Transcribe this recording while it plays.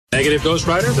Negative Ghost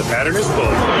Rider, the pattern is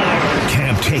full.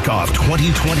 Camp Takeoff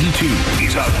 2022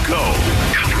 is a go.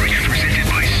 Coverage presented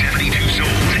by 72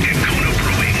 Souls and Kona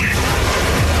Brewing.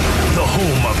 The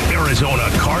home of Arizona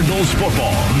Cardinals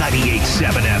football,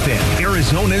 98.7 FM,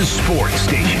 Arizona's sports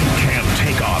station. Camp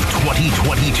Takeoff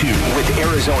 2022 with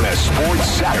Arizona Sports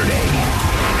Saturday.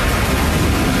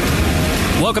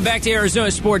 Welcome back to Arizona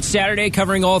Sports Saturday,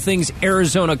 covering all things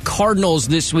Arizona Cardinals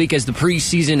this week as the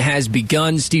preseason has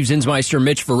begun. Steve Zinsmeister,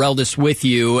 Mitch Vareldis with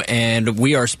you, and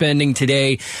we are spending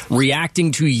today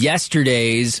reacting to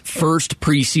yesterday's first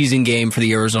preseason game for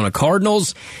the Arizona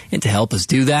Cardinals. And to help us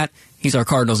do that, he's our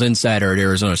Cardinals insider at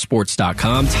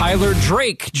Arizonasports.com. Tyler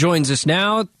Drake joins us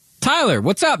now. Tyler,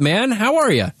 what's up, man? How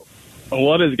are you?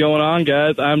 What is going on,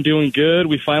 guys? I'm doing good.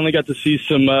 We finally got to see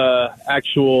some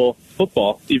actual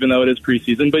football, even though it is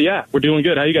preseason. But yeah, we're doing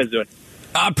good. How you guys doing?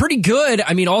 Pretty good.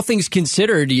 I mean, all things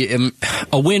considered,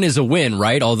 a win is a win,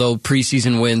 right? Although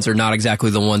preseason wins are not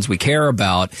exactly the ones we care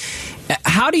about.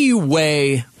 How do you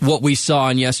weigh what we saw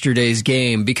in yesterday's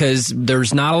game? Because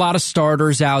there's not a lot of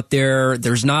starters out there.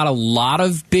 There's not a lot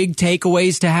of big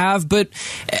takeaways to have. But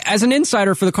as an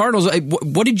insider for the Cardinals,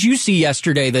 what did you see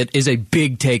yesterday that is a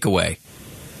big takeaway?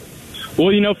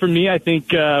 Well, for me, I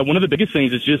think one of the biggest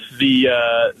things is just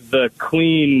the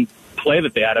clean play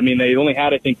that they had. I mean, they only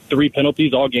had, I think, 3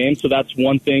 penalties all game, so that's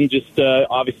one thing. Just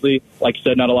obviously, like you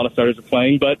said, not a lot of starters are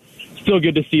playing, but still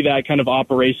good to see that kind of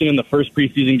operation in the first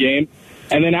preseason game.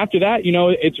 And then after that,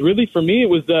 it's really, for me, it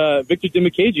was Victor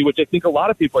Dimukeje, which I think a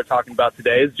lot of people are talking about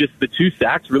today, is just the 2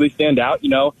 sacks really stand out.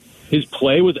 His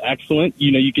play was excellent.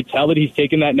 You could tell that he's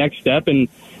taken that next step, and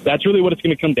that's really what it's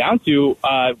going to come down to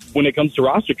when it comes to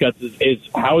roster cuts is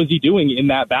how is he doing in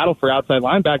that battle for outside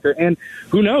linebacker? And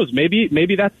who knows,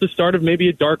 maybe that's the start of maybe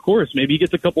a dark horse. Maybe he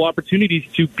gets a couple opportunities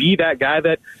to be that guy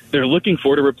that they're looking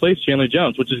for to replace Chandler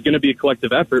Jones, which is going to be a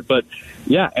collective effort. But,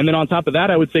 yeah, and then on top of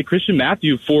that, I would say Christian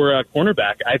Matthew for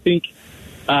cornerback. I think,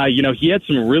 he had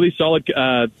some really solid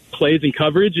plays and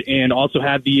coverage and also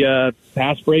had the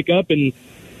pass breakup. And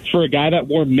for a guy that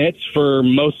wore mitts for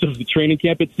most of the training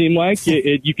camp, it seemed like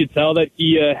you could tell that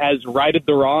he has righted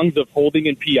the wrongs of holding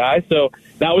in PI. So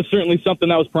that was certainly something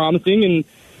that was promising. And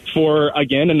for,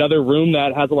 again, another room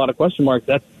that has a lot of question marks,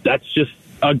 that's just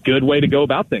a good way to go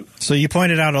about things. So you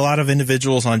pointed out a lot of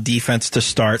individuals on defense to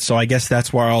start, so I guess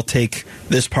that's where I'll take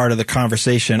this part of the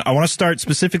conversation. I want to start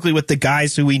specifically with the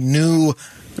guys who we knew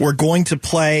were going to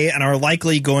play and are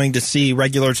likely going to see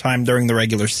regular time during the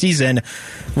regular season.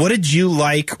 What did you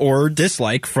like or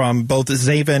dislike from both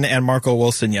Zaven and Marco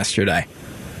Wilson yesterday?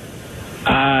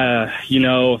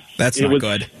 That's not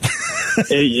good.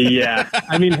 Yeah,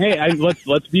 I mean, hey,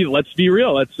 let's be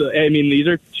real. These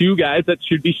are 2 guys that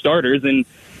should be starters, and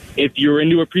if you're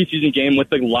into a preseason game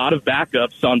with a lot of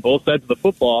backups on both sides of the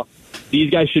football,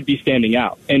 these guys should be standing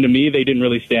out. And to me, they didn't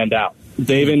really stand out.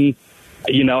 Zaven,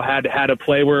 had a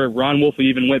play where Ron Wolf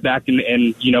even went back and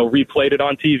replayed it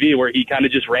on TV where he kind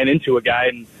of just ran into a guy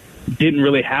and didn't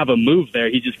really have a move there.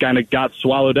 He just kind of got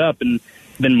swallowed up. And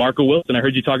then Marco Wilson, I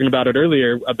heard you talking about it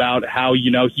earlier about how,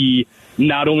 he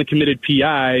not only committed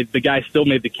PI, the guy still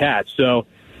made the catch. So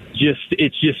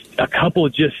it's just a couple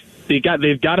of they've got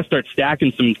to start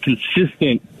stacking some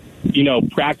consistent,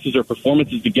 practices or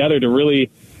performances together to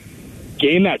really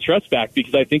gain that trust back,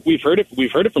 because I think we've heard it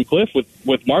from Cliff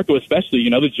with Marco especially.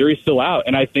 The jury's still out,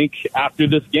 and I think after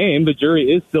this game the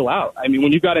jury is still out. I mean,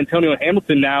 when you've got Antonio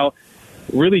Hamilton now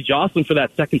really jostling for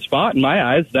that second spot, in my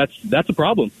eyes, that's a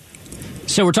problem.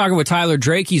 So we're talking with Tyler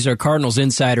Drake. He's our Cardinals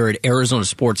insider at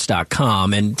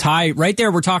Arizonasports.com. And Ty, right there,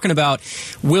 we're talking about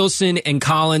Wilson and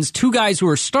Collins, 2 guys who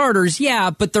are starters,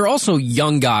 yeah, but they're also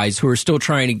young guys who are still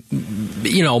trying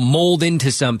to, mold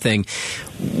into something.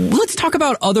 Let's talk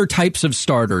about other types of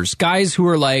starters, guys who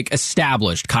are like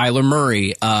established, Kyler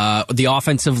Murray, the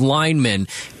offensive linemen,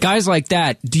 guys like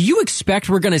that. Do you expect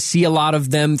we're going to see a lot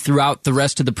of them throughout the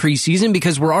rest of the preseason?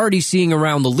 Because we're already seeing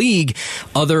around the league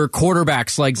other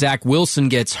quarterbacks like Zach Wilson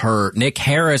gets hurt, Nick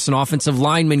Harris, an offensive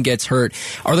lineman, gets hurt.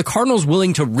 Are the Cardinals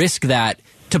willing to risk that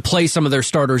to play some of their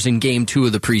starters in game 2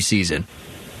 of the preseason?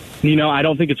 I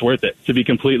don't think it's worth it, to be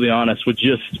completely honest, with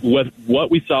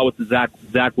what we saw with the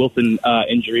Zach Wilson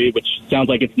injury, which sounds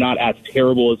like it's not as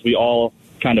terrible as we all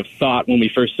kind of thought when we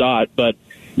first saw it. But,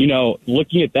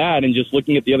 looking at that and just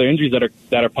looking at the other injuries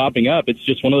that are popping up, it's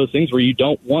just one of those things where you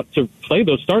don't want to play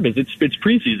those starters. It's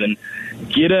preseason.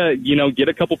 Get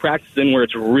a couple practices in where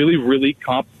it's really, really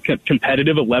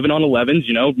competitive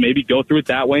 11-on-11s, maybe go through it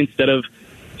that way instead of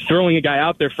throwing a guy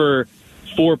out there for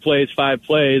 4 plays, 5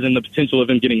 plays, and the potential of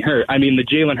him getting hurt. I mean, the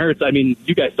Jalen Hurts,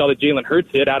 you guys saw the Jalen Hurts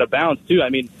hit out of bounds, too.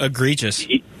 Egregious.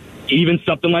 even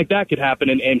something like that could happen,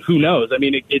 and who knows? I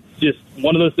mean, it's just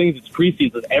one of those things. It's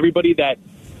preseason. Everybody that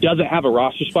doesn't have a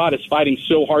roster spot is fighting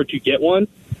so hard to get one,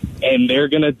 and they're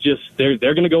gonna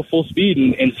go full speed.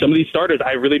 And some of these starters,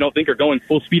 I really don't think are going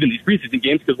full speed in these preseason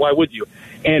games, because why would you?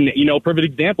 And perfect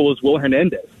example is Will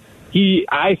Hernandez.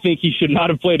 I think he should not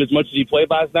have played as much as he played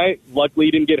last night. Luckily,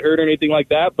 he didn't get hurt or anything like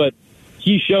that, but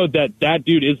he showed that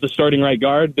dude is the starting right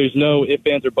guard. There's no ifs,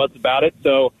 ands, or buts about it.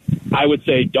 So I would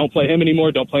say don't play him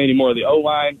anymore. Don't play any more of the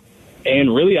O-line.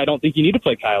 And really, I don't think you need to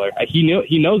play Kyler. He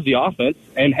knows the offense,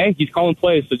 and hey, he's calling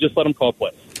plays, so just let him call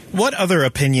plays. What other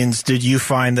opinions did you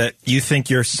find that you think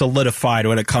you're solidified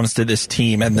when it comes to this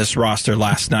team and this roster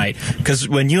last night? Because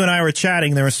when you and I were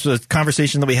chatting, there was a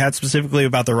conversation that we had specifically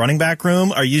about the running back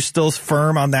room. Are you still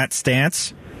firm on that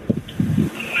stance?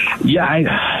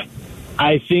 Yeah,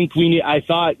 I think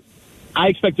I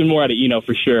expected more out of Eno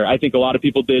for sure. I think a lot of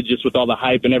people did, just with all the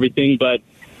hype and everything, but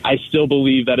I still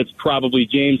believe that it's probably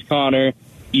James Conner,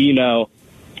 Eno,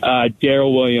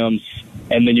 Darrell Williams,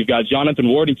 and then you've got Jonathan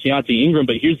Ward and Keontae Ingram.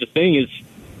 But here's the thing is,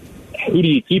 who do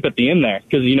you keep at the end there?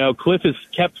 Because, Cliff has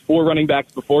kept 4 running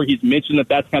backs before. He's mentioned that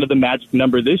that's kind of the magic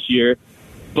number this year.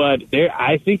 But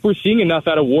I think we're seeing enough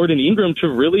out of Ward and Ingram to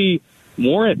really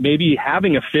warrant maybe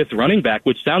having a 5th running back,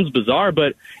 which sounds bizarre,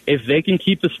 but if they can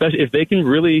if they can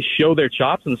really show their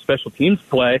chops in the special teams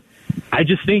play, I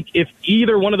just think if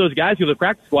either one of those guys go to the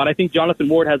practice squad, I think Jonathan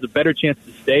Ward has a better chance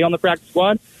to stay on the practice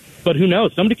squad. But who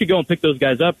knows? Somebody could go and pick those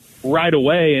guys up right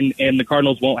away, and the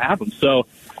Cardinals won't have them. So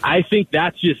I think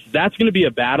that's going to be a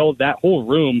battle. That whole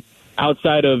room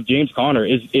outside of James Conner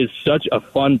is such a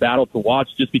fun battle to watch,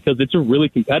 just because it's a really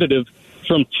competitive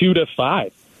from 2 to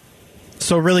 5.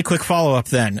 So really quick follow-up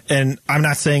then, and I'm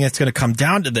not saying it's going to come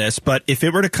down to this, but if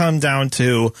it were to come down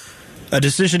to a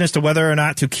decision as to whether or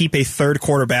not to keep a 3rd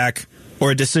quarterback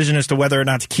or a decision as to whether or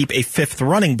not to keep a 5th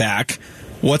running back,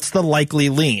 what's the likely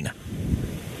lean?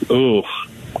 Ooh,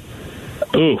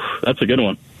 that's a good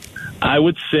one. I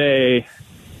would say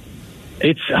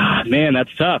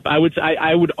that's tough. I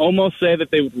would almost say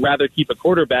that they would rather keep a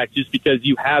quarterback, just because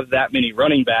you have that many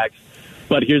running backs.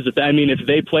 But here's the thing. I mean, if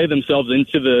they play themselves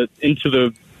into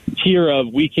the tier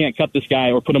of we can't cut this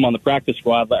guy or put him on the practice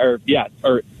squad, or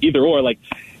either or, like,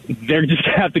 they're just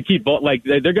going to have to keep both. Like,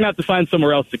 they're going to have to find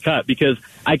somewhere else to cut, because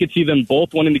I could see them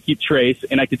both wanting to keep Trace,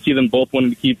 and I could see them both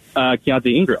wanting to keep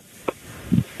Keontae Ingram.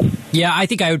 Yeah, I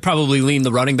think I would probably lean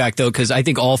the running back, though, because I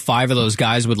think all 5 of those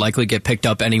guys would likely get picked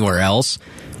up anywhere else.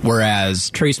 Whereas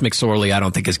Trace McSorley, I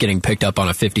don't think is getting picked up on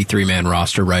a 53-man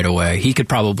roster right away. He could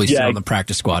probably sit on the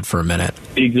practice squad for a minute.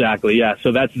 Exactly. Yeah.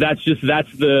 So that's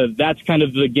kind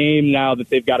of the game now that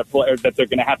they've got to play, or that they're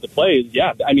going to have to play.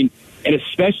 I mean, and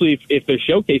especially if they're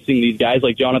showcasing these guys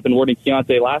like Jonathan Ward and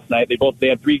Keontae last night, they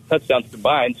had 3 touchdowns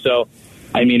combined. So,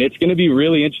 I mean, it's going to be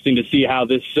really interesting to see how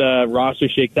this roster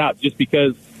shakes out, just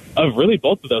because of really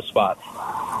both of those spots.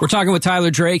 We're talking with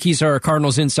Tyler Drake. He's our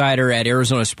Cardinals insider at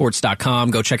ArizonaSports.com.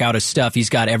 Go check out his stuff. He's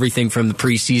got everything from the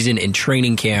preseason and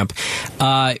training camp.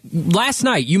 Last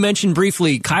night, you mentioned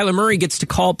briefly, Kyler Murray gets to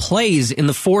call plays in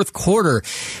the 4th quarter.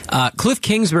 Cliff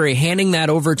Kingsbury handing that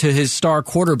over to his star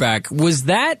quarterback. Was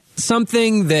that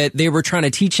something that they were trying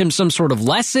to teach him some sort of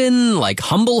lesson, like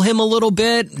humble him a little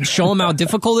bit, show him how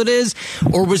difficult it is?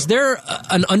 Or was there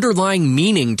an underlying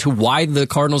meaning to why the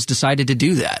Cardinals decided to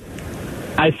do that?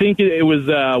 I think it was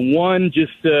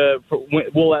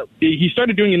he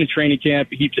started doing it in training camp,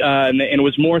 and it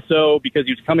was more so because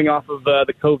he was coming off of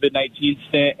the COVID-19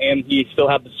 stint, and he still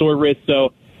had the sore wrist,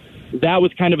 so that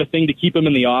was kind of a thing to keep him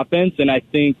in the offense. And I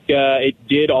think it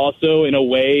did also, in a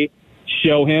way,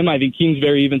 show him. I think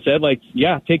Kingsbury even said, like,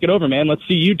 yeah, take it over, man. Let's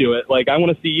see you do it. Like, I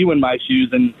want to see you in my shoes.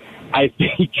 And I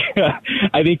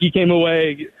think he came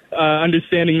away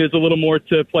understanding there's a little more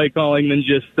to play calling than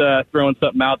just throwing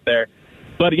something out there.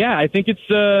 But yeah, I think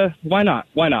it's why not?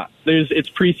 Why not? It's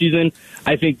preseason.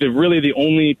 I think that really the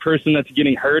only person that's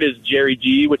getting hurt is Jerry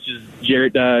G, which is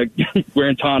Jared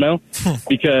Guarantano,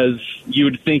 because you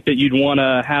would think that you'd want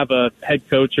to have a head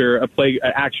coach or an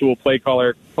actual play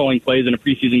caller calling plays in a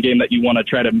preseason game that you want to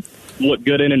try to look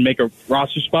good in and make a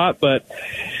roster spot. But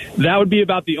that would be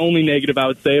about the only negative I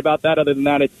would say about that. Other than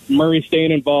that, it's Murray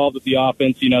staying involved with the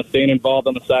offense, staying involved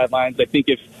on the sidelines. I think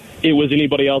if it was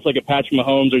anybody else, like a Patrick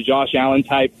Mahomes or Josh Allen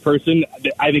type person,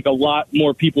 I think a lot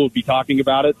more people would be talking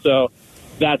about it. So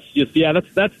that's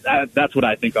what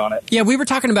I think on it. Yeah, we were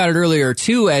talking about it earlier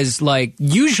too, as like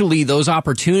usually those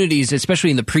opportunities,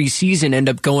 especially in the preseason, end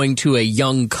up going to a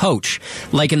young coach.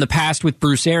 Like in the past with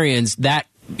Bruce Arians, that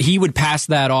he would pass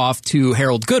that off to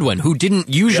Harold Goodwin, who didn't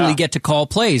usually get to call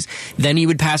plays. Then he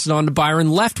would pass it on to Byron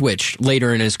Leftwich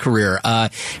later in his career.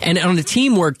 And on a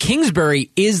team where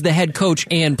Kingsbury is the head coach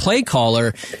and play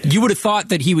caller, you would have thought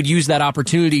that he would use that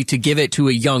opportunity to give it to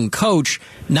a young coach,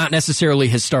 not necessarily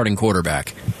his starting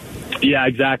quarterback. Yeah,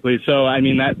 exactly. So, I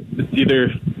mean, that's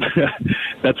either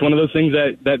that's one of those things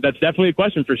that's definitely a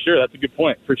question for sure. That's a good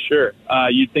point for sure.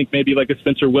 You'd think maybe like a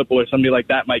Spencer Whipple or somebody like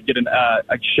that might get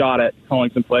a shot at calling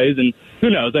some plays, and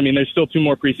who knows? I mean, there's still 2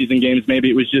 more preseason games.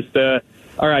 Maybe it was just,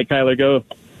 all right, Kyler,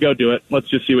 go do it. Let's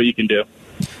just see what you can do.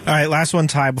 All right, last one,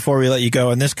 Ty, before we let you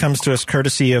go, and this comes to us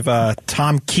courtesy of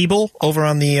Tom Keeble over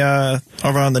on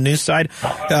the news side.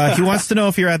 He wants to know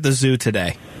if you're at the zoo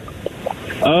today.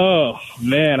 Oh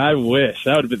man, I wish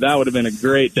that would have been a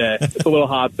great day. It's a little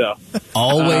hot though.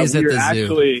 Always at the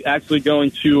zoo. Actually going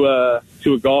to a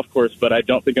golf course, but I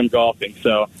don't think I'm golfing.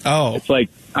 So it's like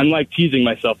I'm like teasing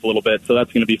myself a little bit. So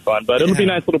that's going to be fun. But it'll be a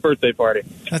nice little birthday party.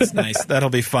 That's nice. That'll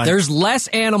be fun. There's less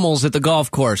animals at the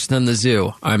golf course than the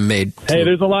zoo. I'm made. Hey,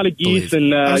 there's a lot of geese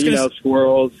and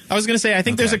squirrels. I was going to say I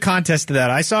think there's a contest to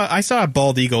that. I saw a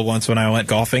bald eagle once when I went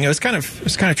golfing. It was kind of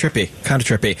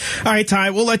trippy. All right, Ty,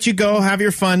 we'll let you go. Have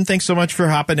your fun. Thanks so much for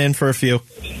hopping in for a few.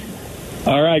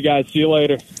 All right, guys. See you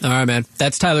later. All right, man.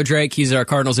 That's Tyler Drake. He's our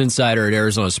Cardinals insider at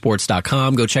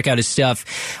ArizonaSports.com. Go check out his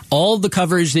stuff. All the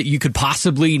coverage that you could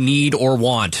possibly need or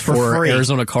want for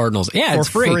Arizona Cardinals. Yeah, it's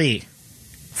free.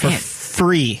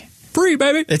 Free,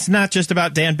 baby. It's not just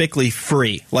about Dan Bickley.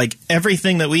 Free. Like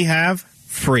everything that we have.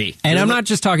 Free. And I'm not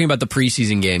just talking about the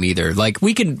preseason game either. Like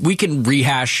we can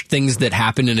rehash things that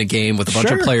happened in a game with a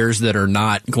bunch of players that are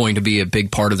not going to be a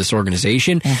big part of this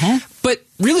organization. But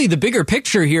really the bigger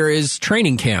picture here is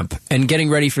training camp and getting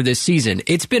ready for this season.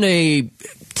 It's been a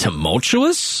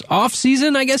tumultuous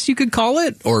offseason, I guess you could call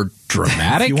it, or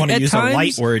dramatic. If you want to use times. a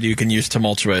light word, you can use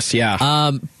tumultuous,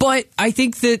 yeah. But I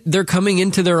think that they're coming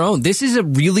into their own. This is a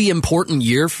really important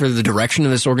year for the direction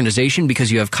of this organization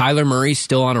because you have Kyler Murray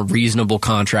still on a reasonable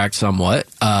contract somewhat,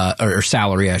 or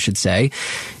salary, I should say.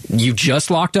 You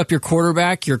just locked up your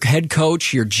quarterback, your head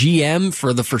coach, your GM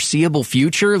for the foreseeable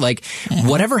future. Like,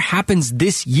 whatever happens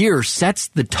this year sets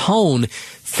the tone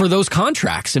for those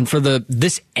contracts and for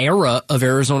this era of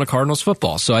Arizona Cardinals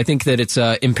football. So I think that it's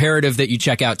imperative that you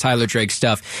check out Tyler Drake's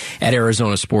stuff at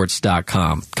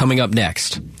ArizonaSports.com. Coming up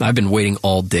next, I've been waiting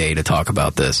all day to talk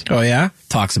about this. Oh, yeah?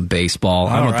 Talk some baseball.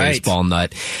 I'm a baseball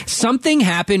nut. Something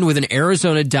happened with an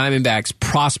Arizona Diamondbacks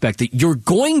prospect that you're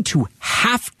going to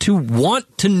have to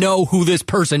want to know who this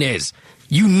person is.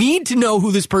 You need to know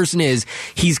who this person is.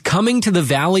 He's coming to the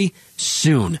Valley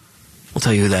soon. We'll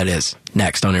tell you who that is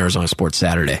next on Arizona Sports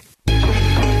Saturday.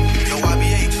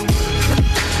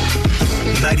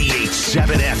 98.7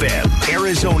 FM,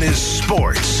 Arizona's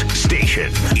sports station.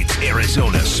 It's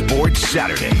Arizona Sports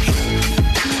Saturday.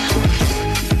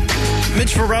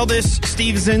 Mitch Ferreldis,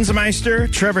 Steve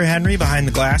Zinzmeister, Trevor Henry behind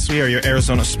the glass. We are your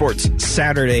Arizona Sports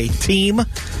Saturday team,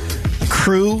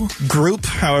 crew, group,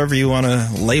 however you want to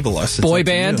label us. It's boy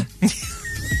band?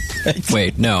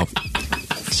 Wait, no.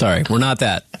 Sorry, we're not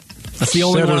that. That's the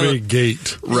only Saturday one.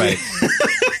 Gate. Right.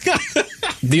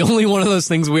 The only one of those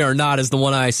things we are not is the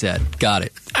one I said. Got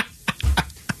it.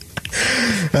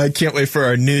 I can't wait for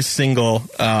our new single.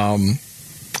 I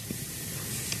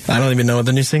don't even know what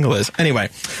the new single is. Anyway,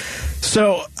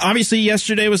 so obviously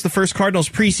yesterday was the first Cardinals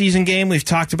preseason game. We've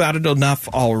talked about it enough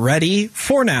already.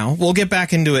 For now, we'll get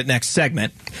back into it next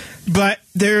segment. But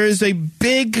there is a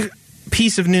big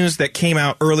piece of news that came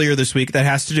out earlier this week that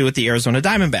has to do with the Arizona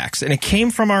Diamondbacks, and it came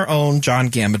from our own John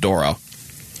Gambadoro.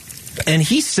 And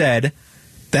he said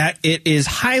that it is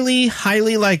highly,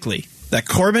 highly likely that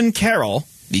Corbin Carroll,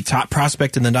 the top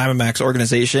prospect in the Diamondbacks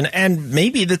organization and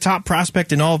maybe the top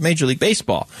prospect in all of Major League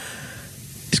Baseball,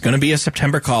 is going to be a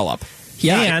September call-up.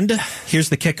 Yeah. And here's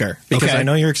the kicker, because I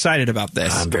know you're excited about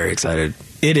this. I'm very excited.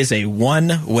 It is a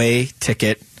one-way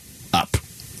ticket up.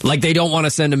 Like they don't want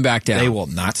to send him back down. They will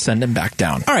not send him back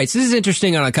down. All right, so this is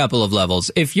interesting on a couple of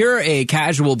levels. If you're a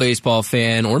casual baseball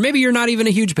fan, or maybe you're not even a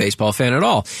huge baseball fan at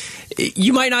all,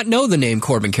 you might not know the name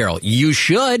Corbin Carroll. You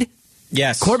should.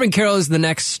 Yes. Corbin Carroll is the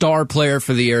next star player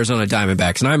for the Arizona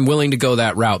Diamondbacks, and I'm willing to go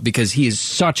that route because he is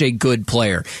such a good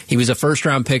player. He was a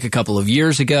first-round pick a couple of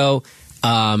years ago.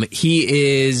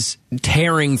 He is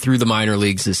tearing through the minor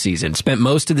leagues this season. Spent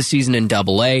most of the season in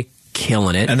Double-A.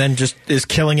 Killing it. And then just is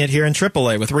killing it here in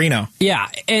AAA with Reno. Yeah,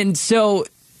 and so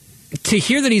to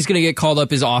hear that he's going to get called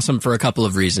up is awesome for a couple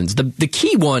of reasons. The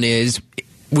key one is,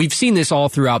 we've seen this all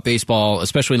throughout baseball,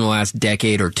 especially in the last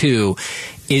decade or two,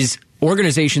 is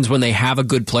organizations, when they have a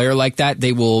good player like that,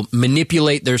 they will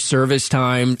manipulate their service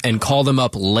time and call them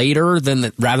up later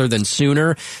rather than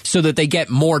sooner, so that they get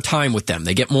more time with them.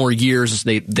 They get more years.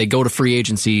 They go to free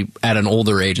agency at an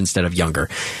older age instead of younger.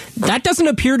 That doesn't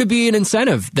appear to be an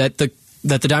incentive that the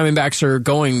Diamondbacks are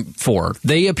going for.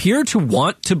 They appear to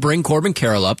want to bring Corbin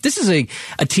Carroll up. This is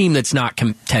a team that's not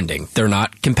contending. They're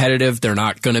not competitive. They're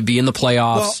not going to be in the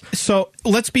playoffs. Well, so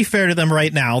let's be fair to them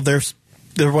right now. They're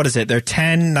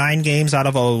 9 games out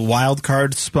of a wild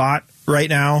card spot right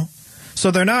now.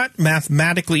 So they're not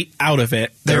mathematically out of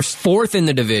it. They're fourth in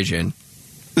the division.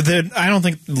 I don't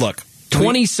think, look.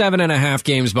 27 and a half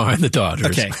games behind the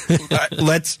Dodgers. Okay.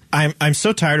 I'm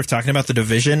so tired of talking about the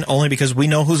division only because we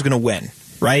know who's going to win,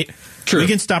 right? True. We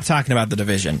can stop talking about the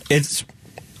division. It's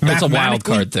a wild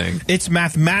card thing. It's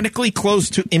mathematically close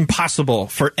to impossible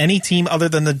for any team other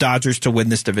than the Dodgers to win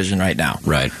this division right now.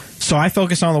 Right. So I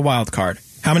focus on the wild card.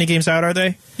 How many games out are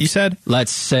they, you said?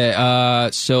 Let's say,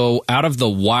 so out of the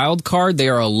wild card, they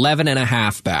are 11 and a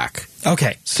half back.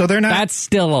 Okay, so they're not... That's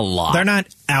still a lot. They're not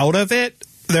out of it.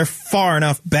 They're far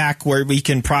enough back where we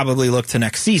can probably look to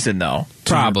next season, though.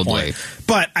 Probably.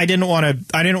 But I didn't want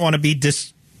to be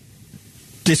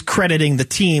discrediting the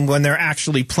team when they're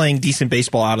actually playing decent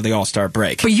baseball out of the All-Star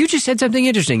break. But you just said something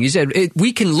interesting. You said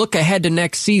we can look ahead to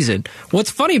next season.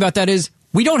 What's funny about that is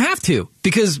we don't have to,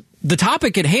 because the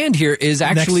topic at hand here is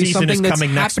actually something that's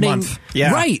coming happening next month.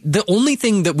 Yeah. Right. The only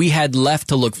thing that we had left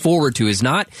to look forward to is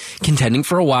not contending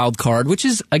for a wild card, which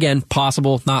is, again,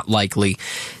 possible, not likely.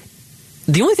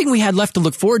 The only thing we had left to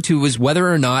look forward to was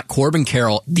whether or not Corbin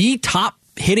Carroll, the top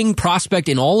hitting prospect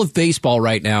in all of baseball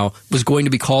right now, was going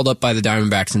to be called up by the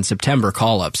Diamondbacks in September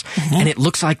call-ups. Mm-hmm. And it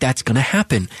looks like that's going to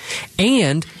happen.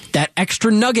 And that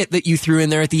extra nugget that you threw in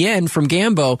there at the end from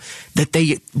Gambo, that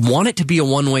they want it to be a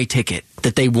one-way ticket,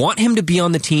 that they want him to be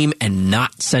on the team and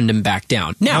not send him back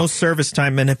down. Now, no service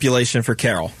time manipulation for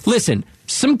Carroll. Listen,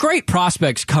 some great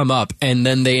prospects come up and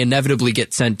then they inevitably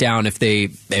get sent down if they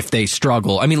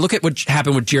struggle. I mean, look at what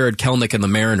happened with Jared Kelenic and the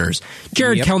Mariners.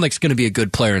 Jared Kelenick's going to be a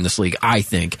good player in this league, I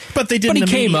think. But they didn't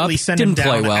immediately send him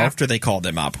down after they called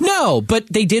him up. No, but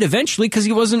they did eventually because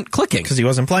he wasn't clicking. Because he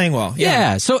wasn't playing well.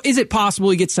 Yeah. So is it possible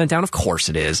he gets sent down? Of course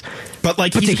it is. But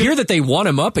to hear that they want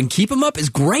him up and keep him up is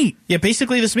great. Yeah,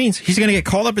 basically this means he's going to get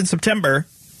called up in September,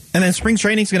 and then spring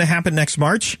training is going to happen next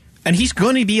March, and he's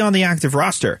going to be on the active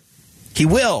roster. He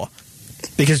will,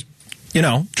 because,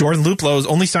 Jordan Luplow has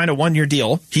only signed a 1-year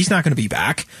deal. He's not going to be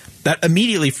back. That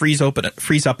immediately frees up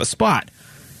a spot.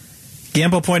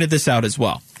 Gambo pointed this out as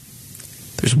well.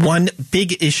 There's one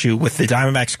big issue with the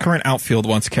Diamondbacks' current outfield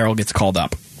once Carroll gets called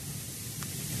up.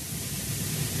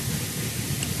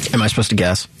 Am I supposed to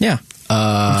guess? Yeah.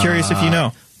 I'm curious if you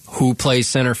know. Who plays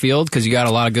center field? Because you got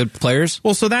a lot of good players.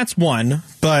 Well, so that's one,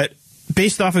 but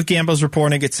based off of Gambo's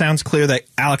reporting, it sounds clear that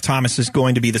Alek Thomas is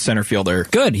going to be the center fielder.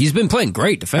 Good. He's been playing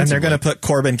great defensively. And they're going to put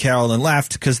Corbin Carroll in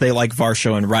left because they like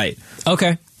Varsho in right.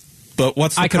 Okay.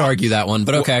 But I could argue that one,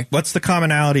 but okay. What's the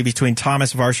commonality between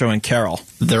Thomas, Varsho, and Carroll?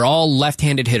 They're all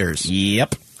left-handed hitters.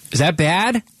 Yep. Is that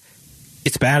bad?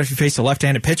 It's bad if you face a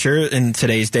left-handed pitcher in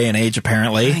today's day and age,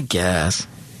 apparently. I guess.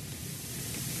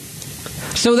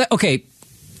 So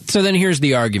then here's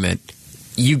the argument.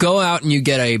 You go out and you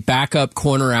get a backup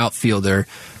corner outfielder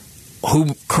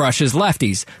who crushes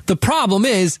lefties. The problem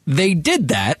is they did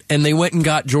that, and they went and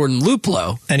got Jordan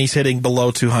Luplow. And he's hitting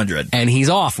below 200. And he's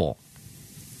awful.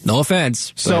 No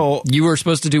offense. So you were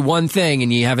supposed to do one thing,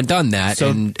 and you haven't done that,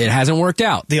 and it hasn't worked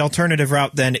out. The alternative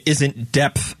route then isn't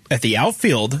depth at the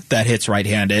outfield that hits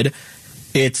right-handed.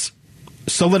 It's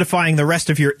solidifying the rest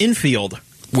of your infield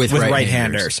with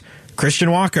right-handers.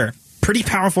 Christian Walker, pretty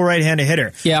powerful right-handed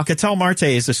hitter. Yeah. Ketel Marte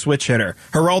is a switch hitter.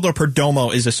 Geraldo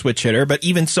Perdomo is a switch hitter. But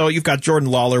even so, you've got Jordan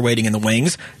Lawler waiting in the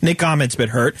wings. Nick Ahmed's been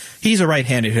hurt. He's a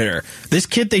right-handed hitter. This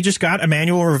kid they just got,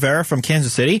 Emmanuel Rivera from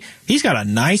Kansas City, he's got a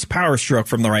nice power stroke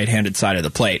from the right-handed side of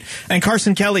the plate. And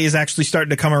Carson Kelly is actually starting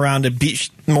to come around to be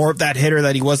more of that hitter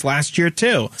that he was last year,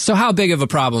 too. So how big of a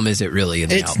problem is it really in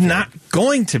the outfield? It's not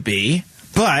going to be.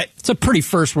 But it's a pretty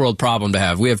first world problem to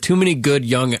have. We have too many good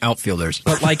young outfielders.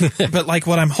 But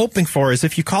what I'm hoping for is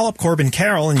if you call up Corbin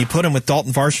Carroll and you put him with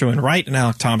Dalton Varsho in right and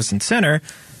Alek Thomas in center,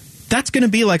 that's going to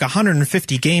be like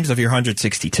 150 games of your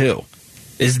 162.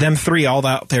 Is them three all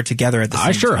out there together at the same time?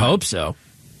 I sure hope so.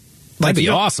 That'd be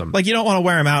awesome. You don't want to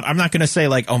wear them out. I'm not going to say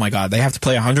oh my God, they have to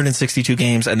play 162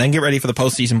 games and then get ready for the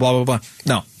postseason, blah, blah, blah.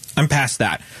 No, I'm past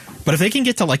that. But if they can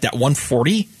get to that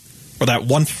 140 or that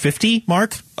 150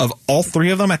 mark of all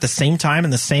three of them at the same time in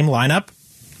the same lineup,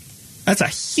 that's a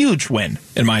huge win,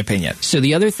 in my opinion. So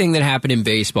the other thing that happened in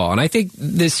baseball, and I think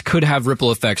this could have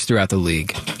ripple effects throughout the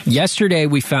league, Yesterday,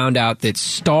 we found out that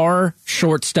star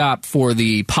shortstop for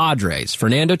the Padres,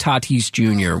 Fernando Tatis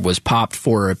Jr., was popped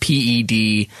for a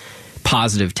PED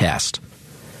positive test.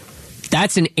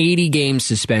 That's an 80-game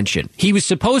suspension. He was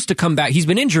supposed to come back. He's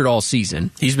been injured all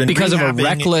season. He's been because of a rehabbing.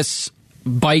 reckless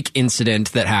bike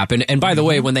incident that happened. And by the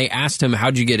way, when they asked him,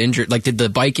 how'd you get injured? Like, did the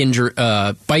bike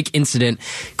incident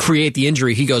create the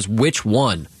injury? He goes, which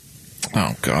one?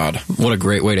 Oh, God. What a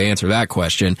great way to answer that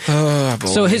question. Oh, boy.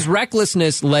 So his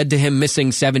recklessness led to him missing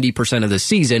 70% of the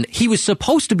season. He was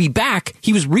supposed to be back.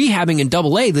 He was rehabbing in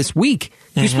AA this week.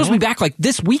 He was supposed to be back like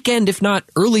this weekend, if not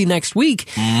early next week.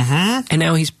 And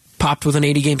now he's popped with an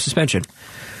 80-game suspension.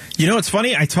 You know, it's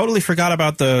funny. I totally forgot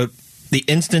about the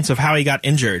instance of how he got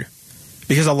injured.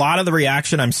 Because a lot of the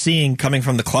reaction I'm seeing coming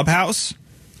from the clubhouse,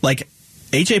 like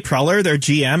AJ Preller, their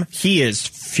GM, he is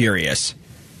furious.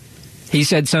 He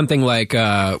said something like,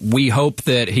 we hope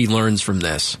that he learns from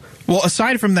this. Well,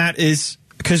 aside from that is,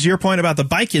 because your point about the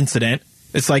bike incident,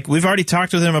 it's like we've already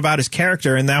talked with him about his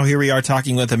character, and now here we are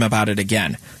talking with him about it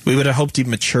again. We would have hoped he'd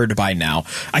matured by now.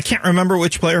 I can't remember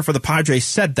which player for the Padres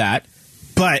said that,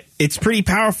 but it's pretty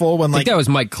powerful when, I think that was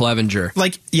Mike Clevenger.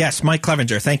 Like, yes, Mike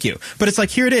Clevenger, thank you. But it's like,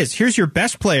 here it is. Here's your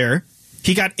best player.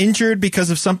 He got injured because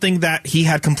of something that he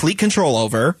had complete control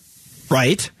over,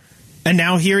 right? And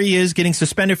now here he is getting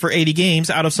suspended for 80 games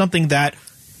out of something that,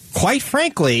 quite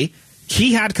frankly,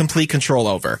 he had complete control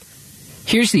over.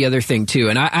 Here's the other thing, too,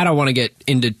 and I don't want to get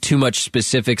into too much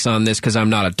specifics on this because I'm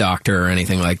not a doctor or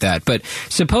anything like that, but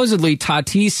supposedly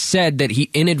Tatis said that he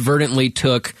inadvertently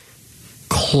took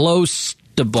Clostebol,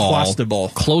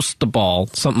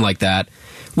 something like that,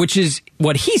 which is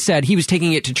what he said. He was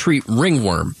taking it to treat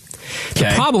ringworm. Okay.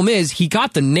 The problem is he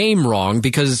got the name wrong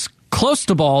because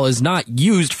Clostebol is not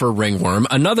used for ringworm.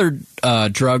 Another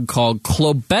drug called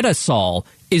clobetasol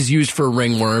is used for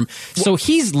ringworm. So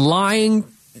he's lying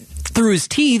through his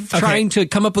teeth trying to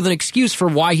come up with an excuse for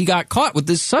why he got caught with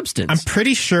this substance. I'm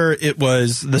pretty sure it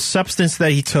was the substance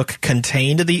that he took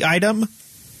contained the item,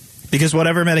 because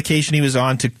whatever medication he was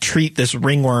on to treat this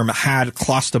ringworm had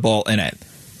Clostebol in it.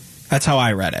 That's how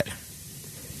I read it.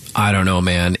 I don't know,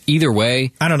 man. Either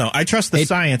way, I don't know. I trust the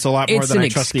science a lot more than I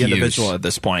trust the excuse. individual at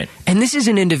this point. And this is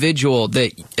an individual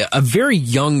that a very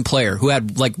young player who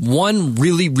had like one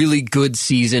really, really good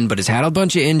season, but has had a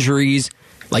bunch of injuries.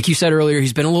 Like you said earlier,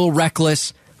 he's been a little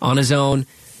reckless on his own.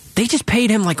 They just paid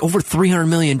him like over $300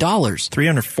 million.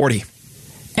 $340.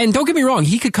 And don't get me wrong,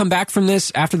 he could come back from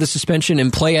this after the suspension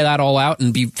and play that all out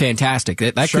and be fantastic.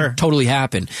 That Sure. could totally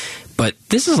happen. But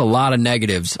this is a lot of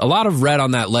negatives, a lot of red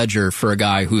on that ledger for a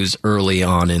guy who's early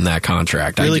on in that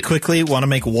contract. Really quickly, want to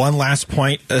make one last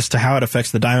point as to how it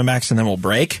affects the Diamondbacks, and then we'll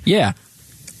break. Yeah.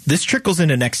 This trickles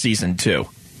into next season, too.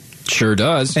 Sure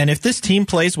does. And if this team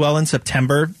plays well in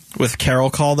September with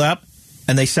Carroll called up,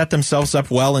 and they set themselves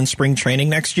up well in spring training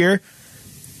next year,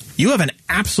 you have an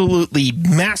absolutely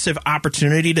massive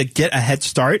opportunity to get a head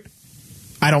start.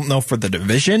 I don't know for the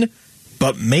division,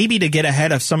 but maybe to get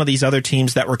ahead of some of these other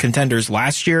teams that were contenders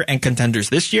last year and contenders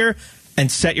this year,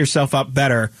 and set yourself up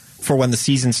better for when the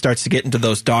season starts to get into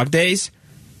those dog days.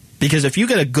 Because if you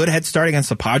get a good head start against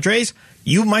the Padres,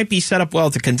 you might be set up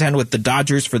well to contend with the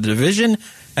Dodgers for the division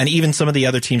and even some of the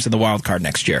other teams in the wild card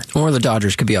next year. Or the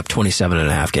Dodgers could be up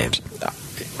 27.5 games,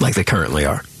 like they currently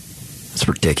are. It's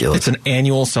ridiculous. It's an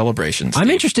annual celebration, Steve. I'm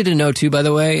interested to know, too, by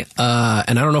the way, and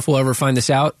I don't know if we'll ever find this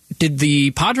out. Did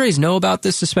the Padres know about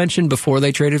this suspension before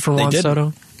they traded for Juan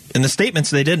Soto? In the statements,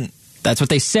 they didn't. That's what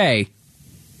they say.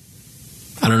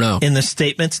 I don't know. In the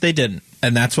statements, they didn't.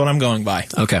 And that's what I'm going by.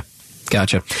 Okay.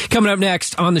 Gotcha. Coming up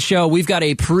next on the show, we've got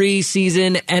a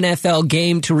preseason NFL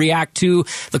game to react to.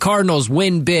 The Cardinals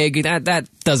win big. That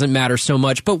doesn't matter so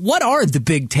much. But what are the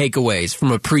big takeaways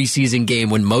from a preseason game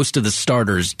when most of the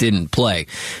starters didn't play?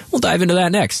 We'll dive into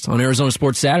that next on Arizona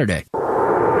Sports Saturday.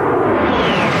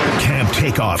 Camp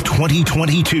Takeoff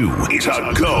 2022 is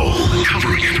a go.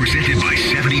 Coverage presented by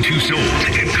 72 Sold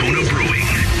and Kona Brewing.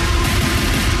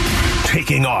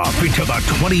 Taking off into the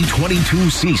 2022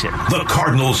 season, the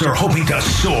Cardinals are hoping to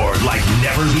soar like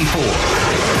never before.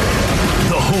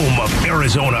 The home of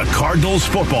Arizona Cardinals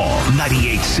football,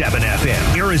 98.7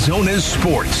 FM, Arizona's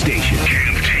sports station.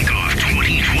 Camp Takeoff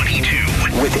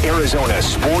 2022 with Arizona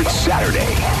Sports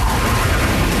Saturday.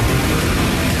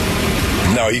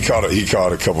 No, he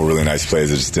caught a couple really nice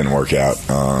plays that just didn't work out.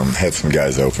 Had some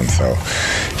guys open, so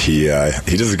he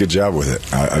does a good job with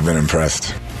it. I've been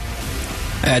impressed.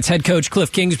 That's head coach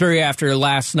Cliff Kingsbury after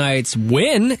last night's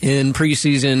win in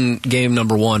preseason game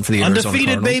number 1 for the Arizona Undefeated,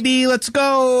 Cardinals. baby. Let's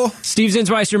go. Steve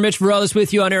Zinsmeister, Mitch Varellis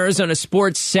with you on Arizona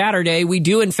Sports Saturday. We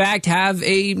do, in fact, have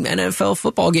a NFL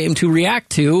football game to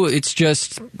react to. It's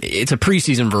a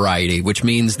preseason variety, which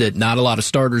means that not a lot of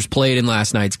starters played in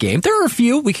last night's game. There are a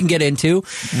few we can get into.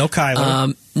 No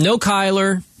Kyler. No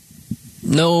Kyler.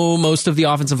 No, most of the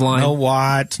offensive line. No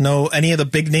Watt. No any of the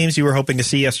big names you were hoping to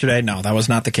see yesterday. No, that was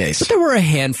not the case. But there were a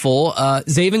handful.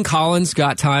 Zaven Collins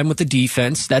got time with the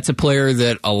defense. That's a player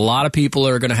that a lot of people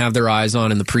are going to have their eyes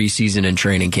on in the preseason and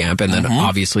training camp, and then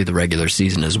obviously the regular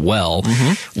season as well.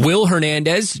 Will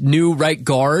Hernandez, new right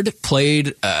guard,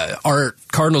 played. Our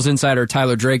Cardinals insider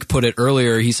Tyler Drake put it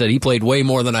earlier. He said he played way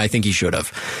more than I think he should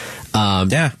have.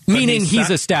 Meaning he's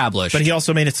established. But he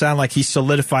also made it sound like he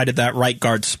solidified at that right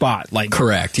guard spot.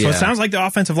 Correct, yeah. So it sounds like the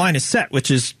offensive line is set, which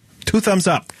is 2 thumbs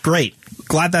up. Great.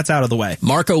 Glad that's out of the way.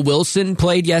 Marco Wilson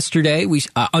played yesterday.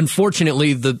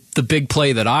 Unfortunately, the big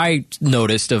play that I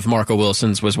noticed of Marco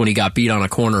Wilson's was when he got beat on a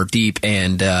corner deep,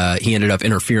 and he ended up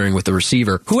interfering with the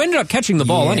receiver, who ended up catching the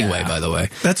ball anyway, by the way.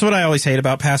 That's what I always hate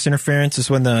about pass interference, is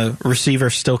when the receiver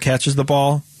still catches the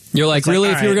ball. You're like, really?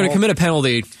 If you were going to commit a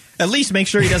penalty... At least make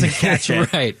sure he doesn't catch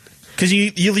it. Right. Because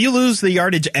you lose the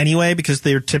yardage anyway because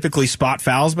they're typically spot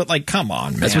fouls, but come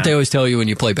on, man. That's what they always tell you when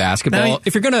you play basketball.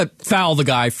 If you're going to foul the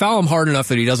guy, foul him hard enough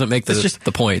that he doesn't make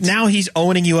the points. Now he's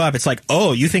owning you up. It's like,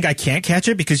 oh, you think I can't catch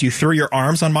it because you threw your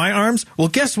arms on my arms? Well,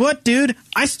 guess what, dude?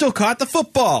 I still caught the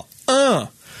football.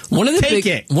 One of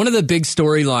the big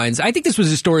storylines, I think this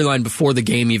was a storyline before the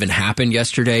game even happened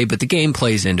yesterday, but the game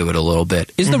plays into it a little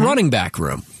bit, is the running back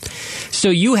room. So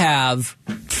you have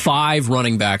 5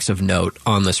 running backs of note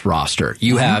on this roster.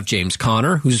 You have James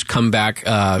Conner, who's come back,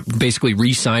 basically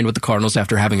re-signed with the Cardinals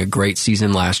after having a great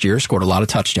season last year, scored a lot of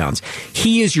touchdowns.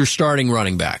 He is your starting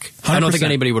running back. 100%. I don't think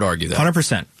anybody would argue that.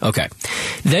 100%. Okay.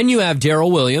 Then you have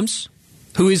Darrell Williams,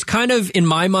 who is kind of, in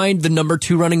my mind, the number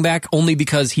 2 running back, only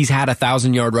because he's had a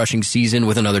 1,000-yard rushing season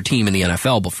with another team in the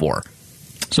NFL before.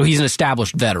 So he's an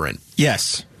established veteran.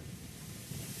 Yes.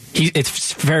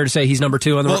 It's fair to say he's number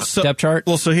 2 on the depth chart?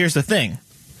 Well, so here's the thing.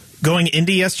 Going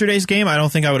into yesterday's game, I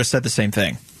don't think I would have said the same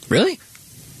thing. Really?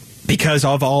 Because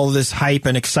of all this hype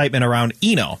and excitement around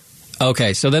Eno.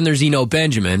 Okay, so then there's Eno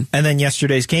Benjamin. And then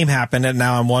yesterday's game happened, and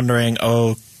now I'm wondering,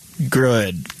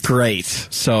 great.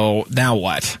 So now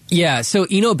what? Yeah, so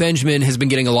Eno Benjamin has been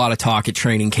getting a lot of talk at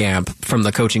training camp from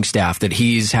the coaching staff that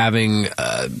he's having...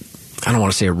 I don't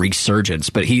want to say a resurgence,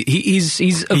 but he's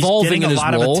evolving in his role. He's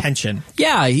getting a lot of attention.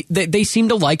 Yeah, they seem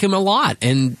to like him a lot,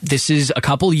 and this is a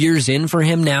couple years in for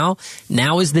him now.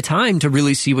 Now is the time to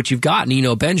really see what you've got in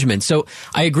Eno Benjamin. So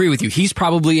I agree with you. He's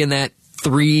probably in that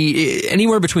 3,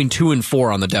 anywhere between 2 and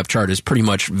 4 on the depth chart is pretty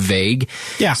much vague.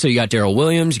 Yeah. So you got Darrell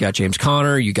Williams, you got James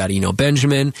Conner, you got Eno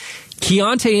Benjamin.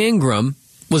 Keontae Ingram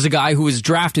was a guy who was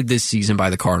drafted this season by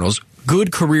the Cardinals.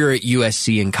 Good career at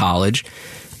USC in college.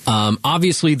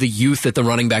 Obviously, the youth at the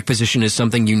running back position is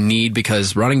something you need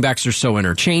because running backs are so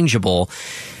interchangeable.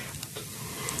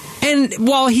 And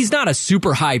while he's not a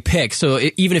super high pick, so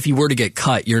even if he were to get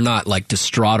cut, you're not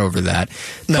distraught over that.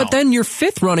 No. But then your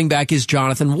 5th running back is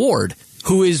Jonathan Ward,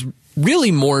 who is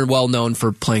really more well known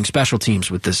for playing special teams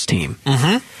with this team.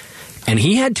 And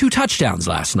he had 2 touchdowns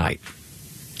last night.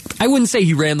 I wouldn't say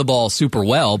he ran the ball super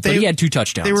well, but he had 2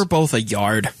 touchdowns. They were both a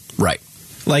yard. Right.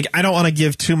 I don't want to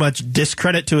give too much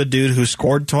discredit to a dude who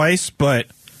scored twice, but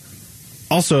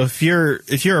also if you're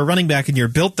a running back and you're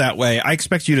built that way, I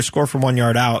expect you to score from 1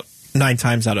 yard out 9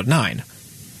 times out of 9.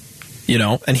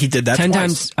 And he did that 10 twice.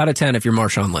 times out of 10 if you're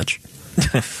Marshawn Lynch.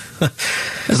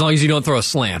 As long as you don't throw a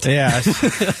slant. Yeah. That's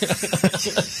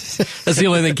the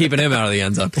only thing keeping him out of the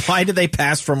end zone. Why did they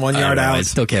pass from 1 yard out? I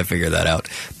still can't figure that out.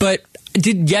 But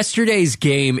did yesterday's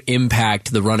game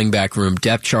impact the running back room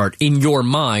depth chart in your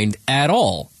mind at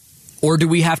all? Or do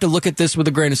we have to look at this with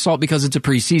a grain of salt because it's a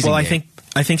preseason game?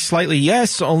 I think slightly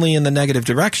yes, only in the negative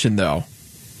direction, though.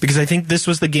 Because I think this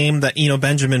was the game that Eno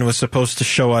Benjamin was supposed to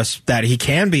show us that he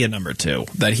can be a number 2,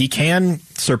 that he can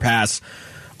surpass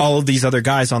all of these other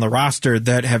guys on the roster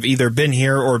that have either been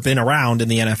here or been around in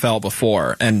the NFL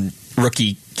before. And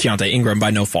rookie Keontae Ingram,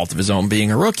 by no fault of his own,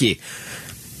 being a rookie.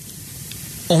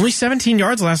 Only 17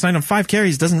 yards last night on 5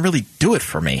 carries doesn't really do it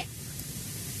for me.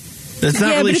 It's not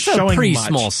really but it's showing a pretty much.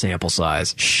 Small sample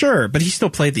size. Sure, but he still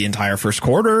played the entire first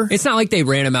quarter. It's not like they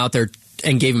ran him out there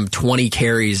and gave him 20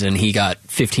 carries and he got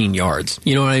 15 yards.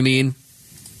 You know what I mean?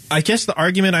 I guess the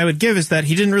argument I would give is that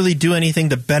he didn't really do anything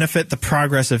to benefit the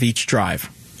progress of each drive.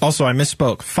 Also, I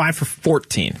misspoke. 5 for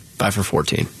 14. 5 for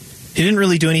 14. He didn't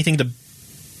really do anything to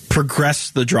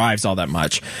progress the drives all that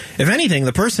much. If anything,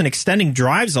 the person extending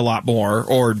drives a lot more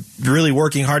or really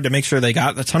working hard to make sure they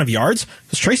got a ton of yards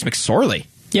was Trace McSorley.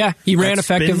 Yeah, he ran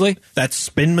effectively. That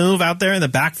spin move out there in the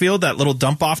backfield, that little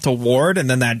dump off to Ward, and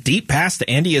then that deep pass to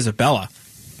Andy Isabella.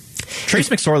 Trace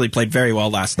McSorley played very well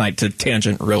last night, to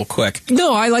tangent real quick.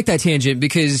 No, I like that tangent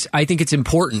because I think it's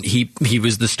important. He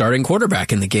was the starting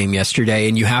quarterback in the game yesterday,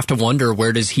 and you have to wonder,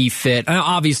 where does he fit?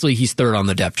 Obviously, he's third on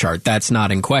the depth chart. That's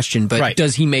not in question, but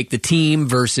Does he make the team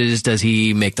versus does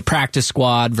he make the practice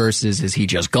squad versus is he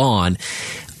just gone?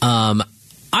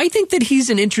 I think that he's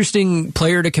an interesting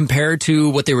player to compare to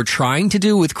what they were trying to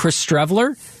do with Chris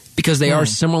Streveler, because they are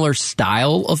similar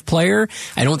style of player.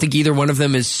 I don't think either one of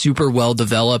them is super well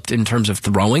developed in terms of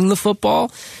throwing the football.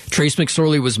 Trace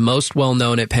McSorley was most well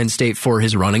known at Penn State for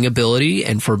his running ability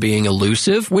and for being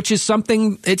elusive, which is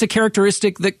it's a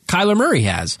characteristic that Kyler Murray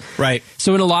has. Right.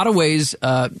 So in a lot of ways,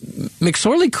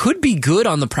 McSorley could be good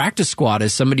on the practice squad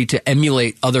as somebody to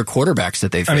emulate other quarterbacks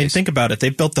that they've faced. I mean, think about it. They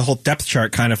built the whole depth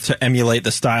chart kind of to emulate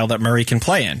the style that Murray can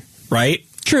play in, right?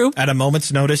 True. At a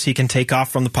moment's notice, he can take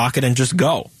off from the pocket and just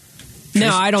go.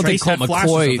 No, I don't think Colt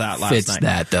McCoy fits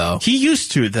that, though. He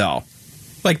used to, though.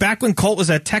 Like, back when Colt was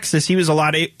at Texas, he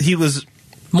was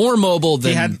more mobile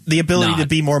than he had the ability to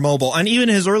be more mobile. And even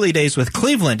in his early days with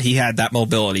Cleveland, he had that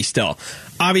mobility still.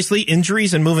 Obviously,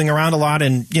 injuries and moving around a lot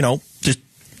and, just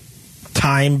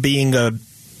time being a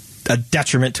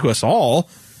detriment to us all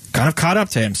kind of caught up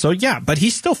to him. So, yeah, but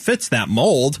he still fits that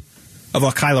mold of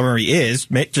what Kyler Murray is,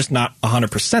 just not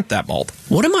 100% that mold.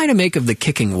 What am I to make of the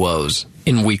kicking woes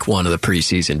in week 1 of the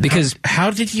preseason? Because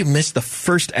how did you miss the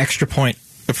first extra point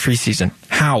of preseason?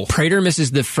 How? Prater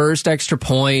misses the first extra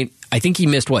point. I think he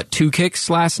missed, 2 kicks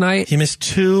last night? He missed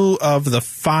 2 of the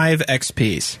 5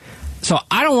 XPs. So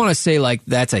I don't want to say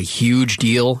that's a huge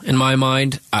deal in my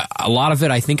mind. A lot of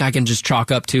it I think I can just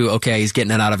chalk up to, okay, he's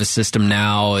getting it out of his system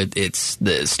now. It's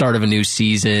the start of a new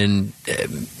season.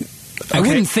 I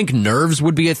wouldn't think nerves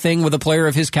would be a thing with a player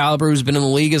of his caliber who's been in the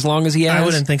league as long as he has. I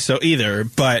wouldn't think so either,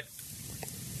 but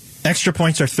extra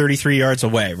points are 33 yards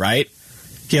away, right?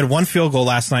 He had 1 field goal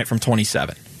last night from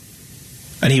 27,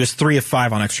 and he was 3 of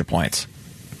 5 on extra points.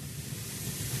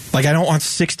 I don't want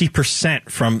 60%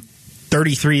 from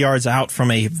 33 yards out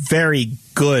from a very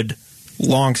good,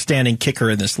 long-standing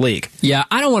kicker in this league. Yeah,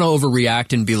 I don't want to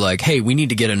overreact and be like, hey, we need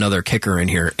to get another kicker in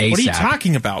here ASAP. What are you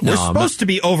talking about? We're supposed to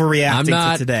be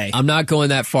overreacting to today. I'm not going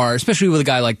that far, especially with a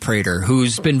guy like Prater,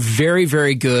 who's been very,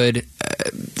 very good,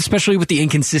 especially with the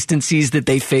inconsistencies that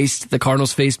the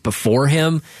Cardinals faced before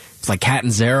him. It's like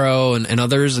Catanzaro and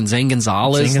others, and Zane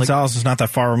Gonzalez. Zane Gonzalez is not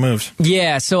that far removed.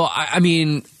 Yeah, so,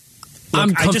 I'm comfortable with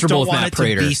Matt Prater. I just don't want it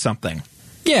to be something.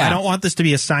 Yeah. I don't want this to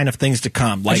be a sign of things to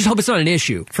come. I just hope it's not an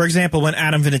issue. For example, when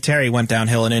Adam Vinatieri went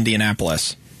downhill in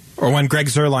Indianapolis, or when Greg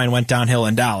Zuerlein went downhill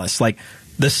in Dallas,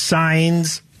 the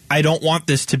signs, I don't want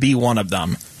this to be one of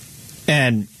them.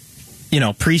 And,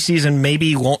 preseason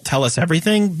maybe won't tell us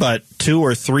everything, but 2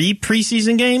 or 3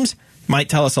 preseason games might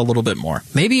tell us a little bit more.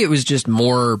 Maybe it was just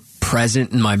more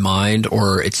present in my mind,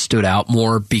 or it stood out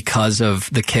more because of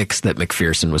the kicks that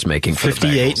McPherson was making for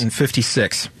 58 and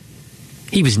 56.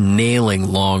 He was nailing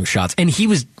long shots, and he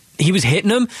was hitting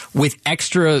them with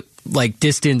extra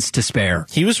distance to spare.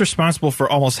 He was responsible for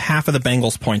almost half of the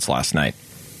Bengals' points last night.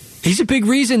 He's a big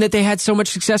reason that they had so much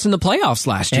success in the playoffs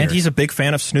last year. And he's a big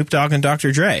fan of Snoop Dogg and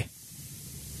Dr. Dre.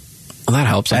 Well, that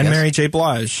helps, I guess. Mary J.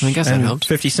 Blige. I guess that helps.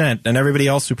 50 Cent and everybody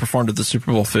else who performed at the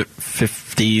Super Bowl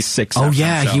 56. Oh,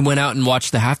 yeah, he went out and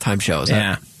watched the halftime shows.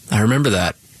 Yeah. I remember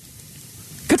that.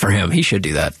 Good for him. He should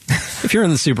do that. If you're in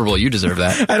the Super Bowl, you deserve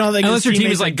that. I don't think unless your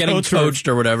team is getting coached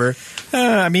or whatever.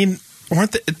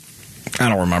 Weren't I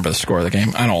don't remember the score of the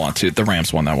game. I don't want to. The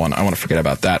Rams won that one. I want to forget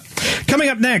about that. Coming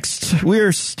up next,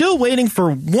 we're still waiting for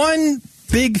one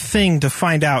big thing to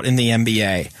find out in the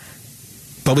NBA.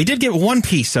 But we did get one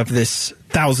piece of this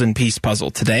 1,000-piece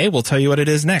puzzle today. We'll tell you what it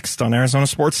is next on Arizona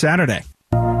Sports Saturday.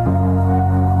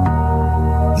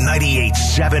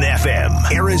 98.7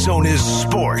 FM, Arizona's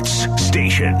sports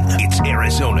station. It's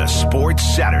Arizona Sports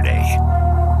Saturday.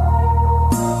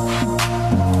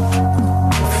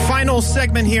 Final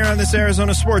segment here on this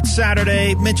Arizona Sports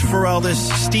Saturday. Mitch Ferreldis,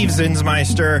 Steve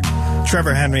Zinsmeister,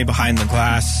 Trevor Henry behind the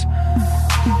glass.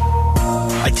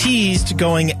 I teased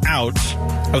going out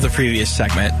of the previous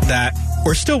segment that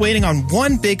we're still waiting on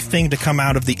one big thing to come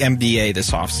out of the NBA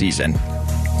this offseason.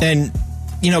 And,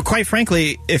 quite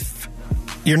frankly, if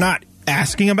you're not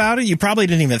asking about it, you probably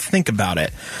didn't even think about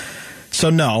it. So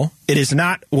no, it is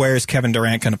not where is Kevin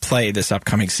Durant going to play this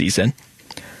upcoming season.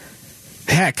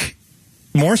 Heck,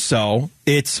 more so,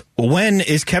 it's when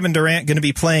is Kevin Durant going to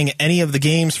be playing any of the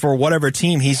games for whatever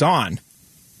team he's on.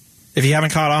 if you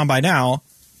haven't caught on by now,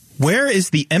 where is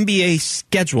the NBA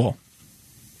schedule?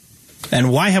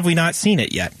 And why have we not seen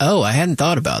it yet? Oh, I hadn't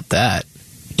thought about that.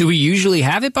 Do we usually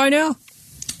have it by now?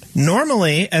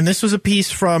 Normally, and this was a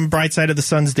piece from Brightside of the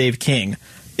Sun's Dave King,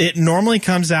 it normally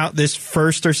comes out this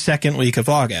first or second week of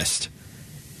August.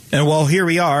 And well, here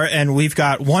we are, and we've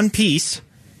got one piece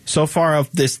so far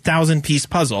of this 1,000-piece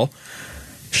puzzle.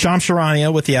 Shams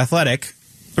Charania with The Athletic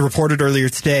reported earlier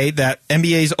today that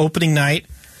NBA's opening night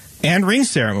and ring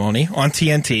ceremony on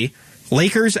TNT,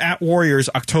 Lakers at Warriors,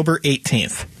 October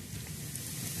 18th.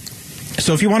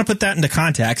 So if you want to put that into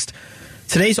context,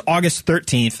 today's August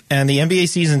 13th, and the NBA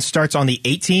season starts on the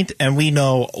 18th, and we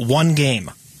know one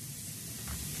game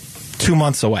 2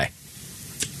 months away.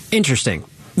 Interesting.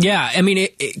 Yeah, I mean,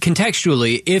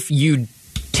 contextually, if you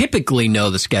typically know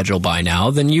the schedule by now,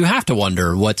 then you have to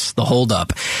wonder what's the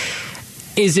holdup.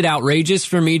 Is it outrageous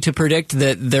for me to predict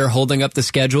that they're holding up the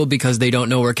schedule because they don't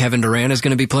know where Kevin Durant is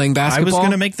going to be playing basketball? I was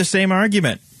going to make the same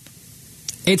argument.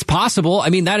 It's possible. I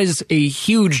mean, that is a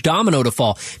huge domino to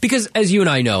fall. Because as you and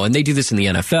I know, and they do this in the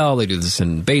NFL, they do this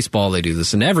in baseball, they do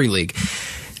this in every league,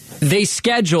 they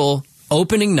schedule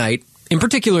opening night, in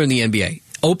particular in the NBA,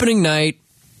 opening night,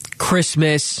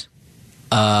 Christmas,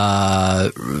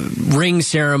 ring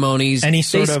ceremonies. They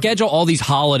schedule all these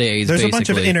holidays. There's basically a bunch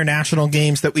of international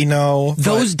games that we know.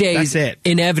 Those days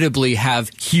inevitably have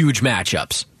huge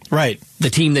matchups. Right. The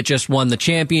team that just won the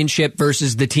championship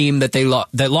versus the team that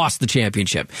that lost the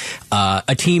championship.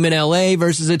 A team in LA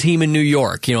versus a team in New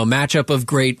York. You know, a matchup of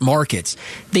great markets.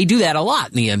 They do that a lot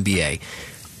in the NBA.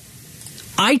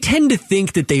 I tend to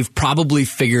think that they've probably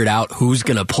figured out who's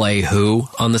going to play who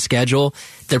on the schedule.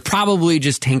 They're probably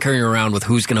just tinkering around with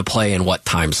who's going to play in what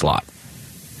time slot.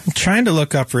 I'm trying to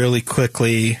look up really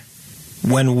quickly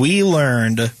when we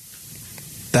learned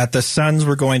that the Suns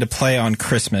were going to play on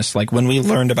Christmas, like when we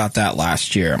learned about that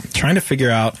last year. I'm trying to figure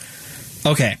out,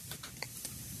 okay.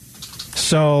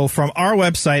 So from our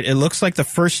website, it looks like the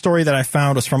first story that I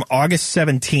found was from August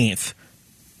 17th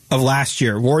of last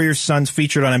year. Warriors Suns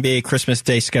featured on NBA Christmas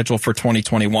Day schedule for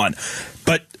 2021.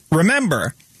 But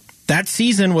remember, that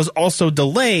season was also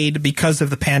delayed because of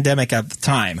the pandemic at the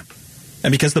time.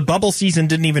 And because the bubble season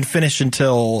didn't even finish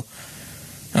until,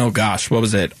 oh gosh, what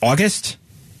was it? August?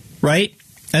 Right?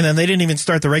 And then they didn't even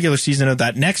start the regular season of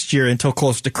that next year until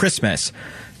close to Christmas.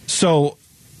 So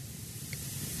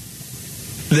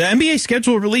the NBA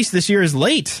schedule release this year is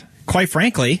late, quite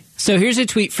frankly. So here's a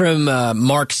tweet from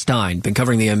Mark Stein, been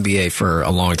covering the NBA for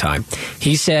a long time.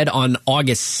 He said on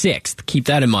August 6th, keep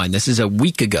that in mind, this is a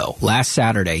week ago, last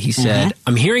Saturday, he said,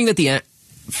 I'm hearing that the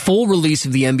full release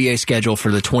of the NBA schedule for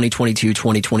the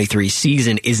 2022-2023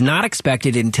 season is not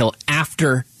expected until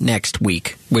after next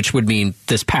week, which would mean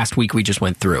this past week we just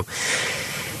went through.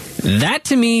 That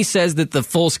to me says that the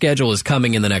full schedule is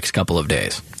coming in the next couple of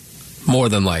days, more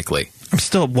than likely. I'm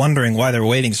still wondering why they're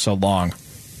waiting so long.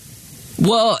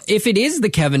 Well, if it is the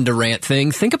Kevin Durant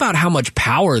thing, think about how much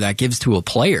power that gives to a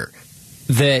player.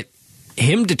 That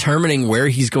him determining where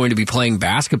he's going to be playing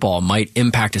basketball might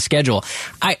impact a schedule.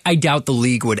 I doubt the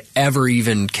league would ever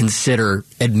even consider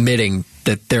admitting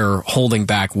that they're holding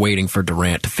back, waiting for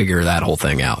Durant to figure that whole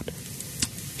thing out.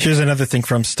 Here's another thing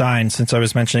from Stein, since I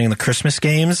was mentioning the Christmas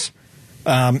games.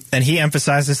 And he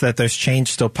emphasizes that there's change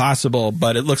still possible,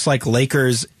 but it looks like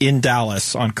Lakers in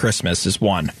Dallas on Christmas is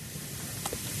one.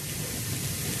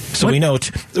 So we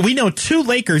know two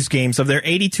Lakers games of their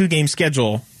 82-game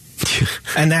schedule,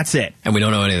 and that's it. And we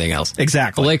don't know anything else.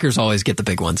 Exactly. The Lakers always get the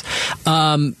big ones.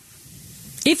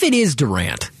 If it is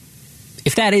Durant,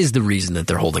 if that is the reason that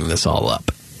they're holding this all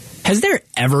up, has there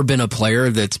ever been a player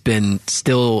that's been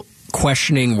still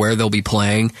questioning where they'll be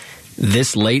playing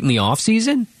this late in the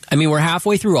offseason? I mean, we're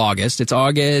halfway through August. It's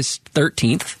August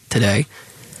 13th today.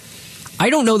 I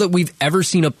don't know that we've ever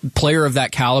seen a player of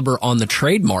that caliber on the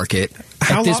trade market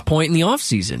at this point in the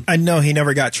offseason. I know he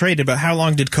never got traded, but how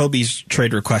long did Kobe's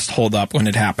trade request hold up when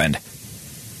it happened?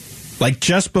 Like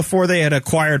just before they had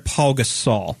acquired Paul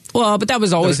Gasol. Well, but that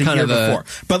was always kind of before.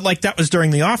 But like that was during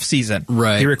the offseason.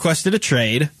 Right. He requested a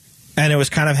trade, and it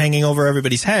was kind of hanging over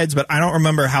everybody's heads, but I don't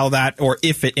remember how that or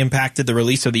if it impacted the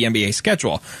release of the NBA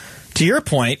schedule. To your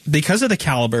point, because of the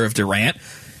caliber of Durant,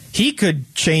 he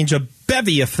could change a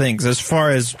bevy of things as far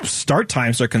as start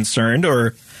times are concerned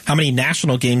or how many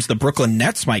national games the Brooklyn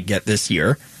Nets might get this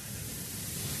year.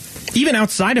 Even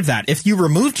outside of that, if you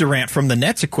remove Durant from the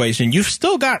Nets equation, you've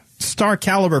still got star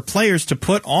caliber players to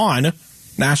put on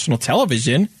national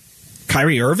television.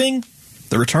 Kyrie Irving,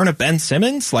 the return of Ben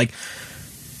Simmons. Like,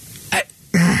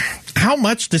 how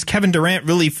much does Kevin Durant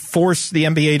really force the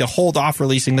NBA to hold off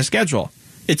releasing the schedule?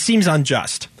 It seems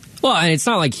unjust. Well, and it's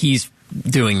not like he's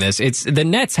doing this. It's the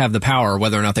Nets have the power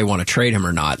whether or not they want to trade him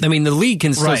or not. I mean, the league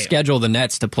can still schedule the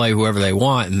Nets to play whoever they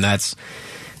want, and that's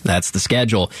the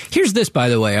schedule. Here's this, by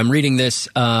the way. I'm reading this.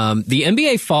 The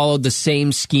NBA followed the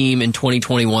same scheme in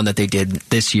 2021 that they did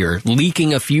this year,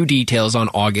 leaking a few details on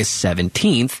August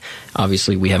 17th.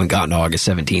 Obviously, we haven't gotten to August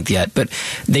 17th yet, but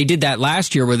they did that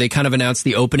last year where they kind of announced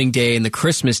the opening day and the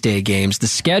Christmas Day games. The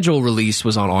schedule release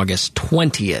was on August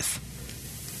 20th.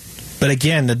 But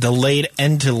again, the delayed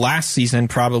end to last season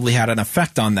probably had an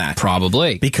effect on that.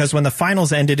 Probably. Because when the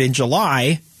finals ended in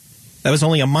July, that was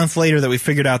only a month later that we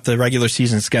figured out the regular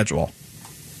season schedule.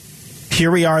 Here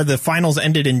we are, the finals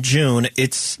ended in June.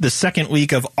 It's the second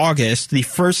week of August. The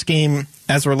first game,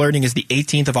 as we're learning, is the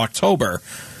 18th of October.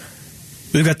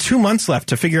 We've got 2 months left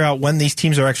to figure out when these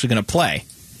teams are actually going to play.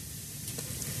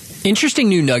 Interesting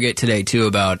new nugget today, too,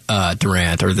 about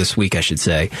Durant, or this week, I should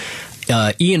say.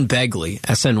 Ian Begley,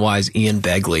 SNY's Ian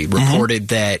Begley, reported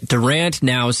that Durant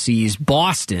now sees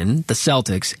Boston, the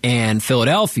Celtics, and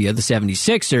Philadelphia, the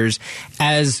 76ers,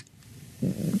 as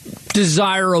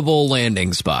desirable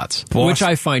landing spots, which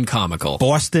I find comical.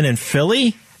 Boston and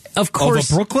Philly? Of course.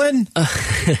 Over Brooklyn?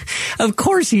 Of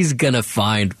course he's going to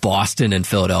find Boston and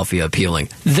Philadelphia appealing.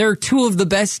 They're two of the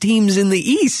best teams in the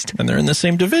East. And they're in the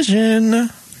same division.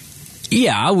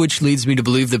 Yeah, which leads me to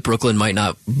believe that Brooklyn might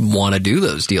not want to do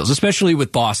those deals, especially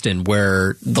with Boston,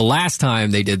 where the last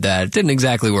time they did that, it didn't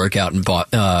exactly work out in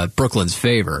Brooklyn's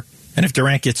favor. And if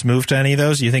Durant gets moved to any of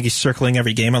those, do you think he's circling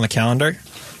every game on the calendar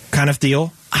kind of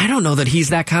deal? I don't know that he's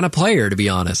that kind of player, to be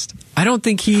honest. I don't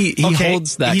think he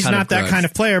holds that kind of He's not that kind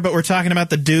of player, but we're talking about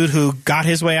the dude who got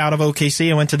his way out of OKC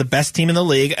and went to the best team in the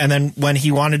league, and then when he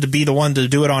wanted to be the one to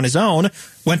do it on his own,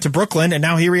 went to Brooklyn, and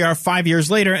now here we are 5 years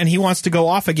later, and he wants to go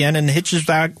off again and hitch his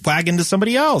wagon to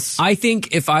somebody else. I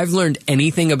think if I've learned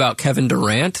anything about Kevin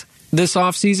Durant this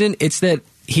offseason, it's that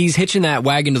he's hitching that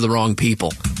wagon to the wrong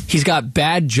people. He's got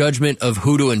bad judgment of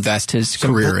who to invest his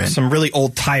career in. Some really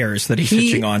old tires that he's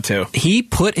hitching onto. He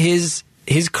put his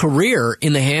career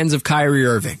in the hands of Kyrie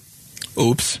Irving.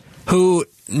 Oops. Who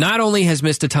not only has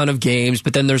missed a ton of games,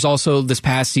 but then there's also this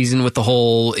past season with the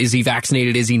whole, is he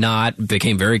vaccinated, is he not? It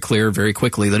became very clear very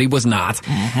quickly that he was not.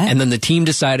 Mm-hmm. And then the team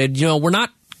decided, you're not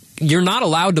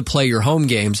allowed to play your home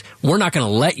games. We're not going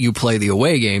to let you play the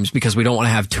away games because we don't want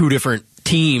to have two different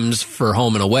teams for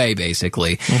home and away,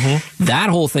 basically. Mm-hmm.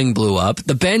 That whole thing blew up.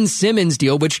 The Ben Simmons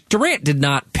deal, which Durant did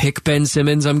not pick Ben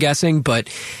Simmons, I'm guessing, but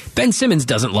Ben Simmons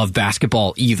doesn't love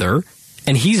basketball either.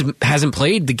 And hasn't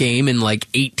played the game in like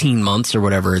 18 months or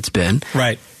whatever it's been.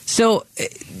 Right. So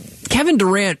Kevin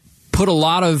Durant put a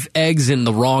lot of eggs in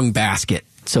the wrong basket,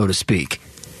 so to speak.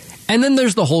 And then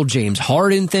there's the whole James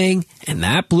Harden thing, and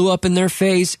that blew up in their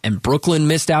face, and Brooklyn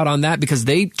missed out on that because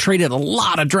they traded a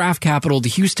lot of draft capital to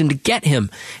Houston to get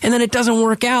him, and then it doesn't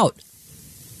work out.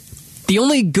 The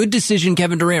only good decision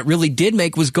Kevin Durant really did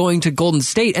make was going to Golden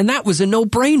State, and that was a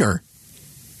no-brainer.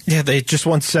 Yeah, they just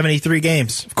won 73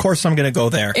 games. Of course I'm going to go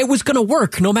there. It was going to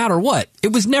work no matter what.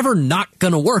 It was never not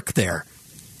going to work there.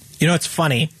 You know, it's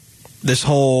funny.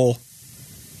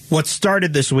 What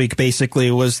started this week, basically,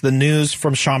 was the news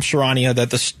from Shams Charania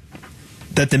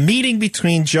that the meeting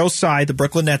between Joe Tsai, the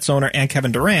Brooklyn Nets owner, and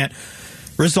Kevin Durant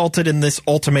resulted in this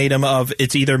ultimatum of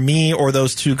it's either me or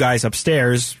those two guys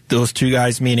upstairs, those two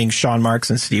guys meaning Sean Marks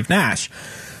and Steve Nash.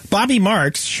 Bobby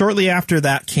Marks, shortly after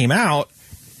that came out,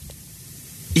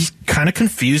 he's kind of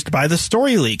confused by the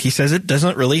story leak. He says it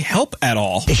doesn't really help at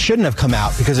all. It shouldn't have come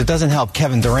out because it doesn't help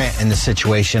Kevin Durant in this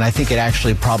situation. I think it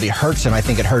actually probably hurts him. I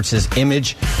think it hurts his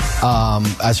image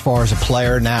as far as a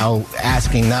player now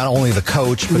asking not only the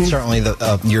coach but certainly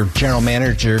your general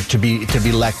manager to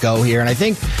be let go here. And I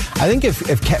think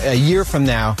if a year from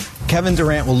now Kevin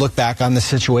Durant will look back on the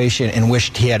situation and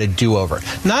wish he had a do-over.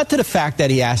 Not to the fact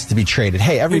that he asked to be traded.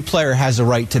 Hey, every player has a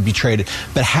right to be traded.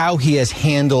 But how he has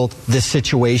handled this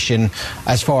situation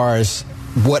as far as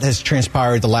what has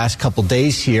transpired the last couple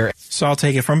days here. So I'll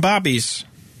take it from Bobby's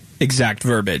exact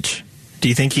verbiage. Do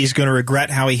you think he's going to regret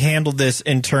how he handled this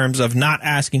in terms of not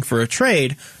asking for a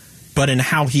trade, but in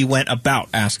how he went about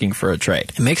asking for a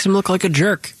trade? It makes him look like a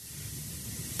jerk.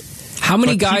 How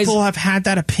many guys? People have had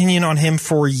that opinion on him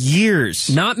for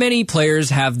years. Not many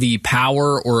players have the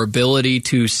power or ability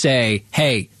to say,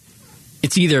 hey,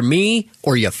 it's either me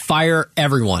or you fire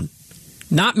everyone.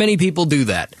 Not many people do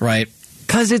that. Right.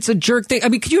 Because it's a jerk thing. I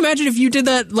mean, could you imagine if you did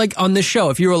that like on this show?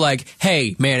 If you were like,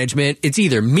 hey, management, it's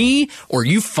either me or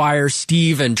you fire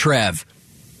Steve and Trev.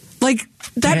 Like,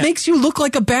 that makes you look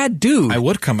like a bad dude. I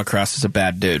would come across as a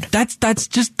bad dude. That's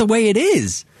just the way it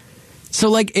is. So,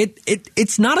 like,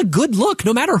 it's not a good look,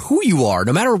 no matter who you are,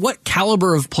 no matter what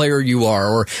caliber of player you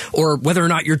are, or whether or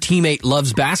not your teammate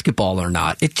loves basketball or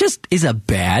not. It just is a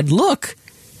bad look.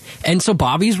 And so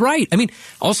Bobby's right. I mean,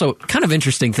 also, kind of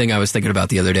interesting thing I was thinking about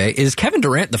the other day, is Kevin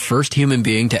Durant the first human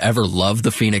being to ever love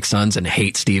the Phoenix Suns and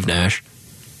hate Steve Nash?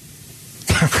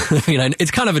 I mean, it's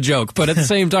kind of a joke, but at the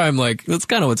same time, like, that's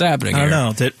kind of what's happening here. I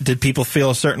don't know. Did people feel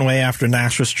a certain way after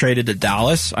Nash was traded to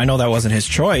Dallas? I know that wasn't his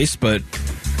choice, but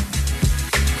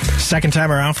second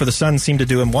time around for the Suns seemed to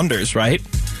do him wonders, right?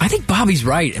 I think Bobby's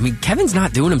right. I mean, Kevin's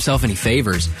not doing himself any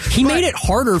favors. He made it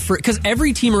harder because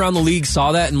every team around the league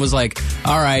saw that and was like,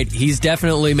 all right, he's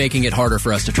definitely making it harder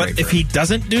for us to trade. But if he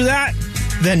doesn't do that,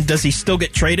 then does he still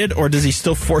get traded, or does he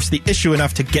still force the issue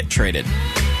enough to get traded?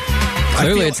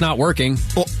 Clearly, it's not working.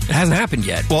 Well, it hasn't happened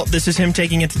yet. Well, this is him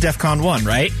taking it to DEFCON 1,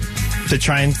 right? To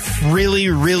try and really,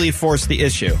 really force the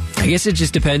issue. I guess it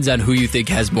just depends on who you think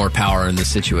has more power in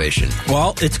this situation.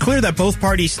 Well, it's clear that both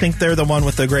parties think they're the one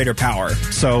with the greater power.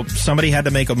 So somebody had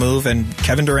to make a move, and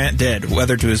Kevin Durant did,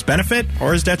 whether to his benefit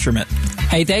or his detriment.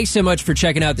 Hey, thanks so much for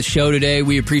checking out the show today.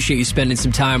 We appreciate you spending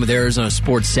some time with Arizona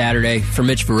Sports Saturday. For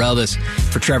Mitch Vareldis,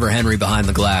 for Trevor Henry behind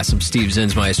the glass, I'm Steve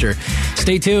Zinsmeister.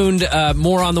 Stay tuned.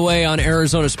 More on the way on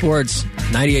Arizona Sports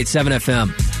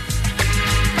 98.7 FM.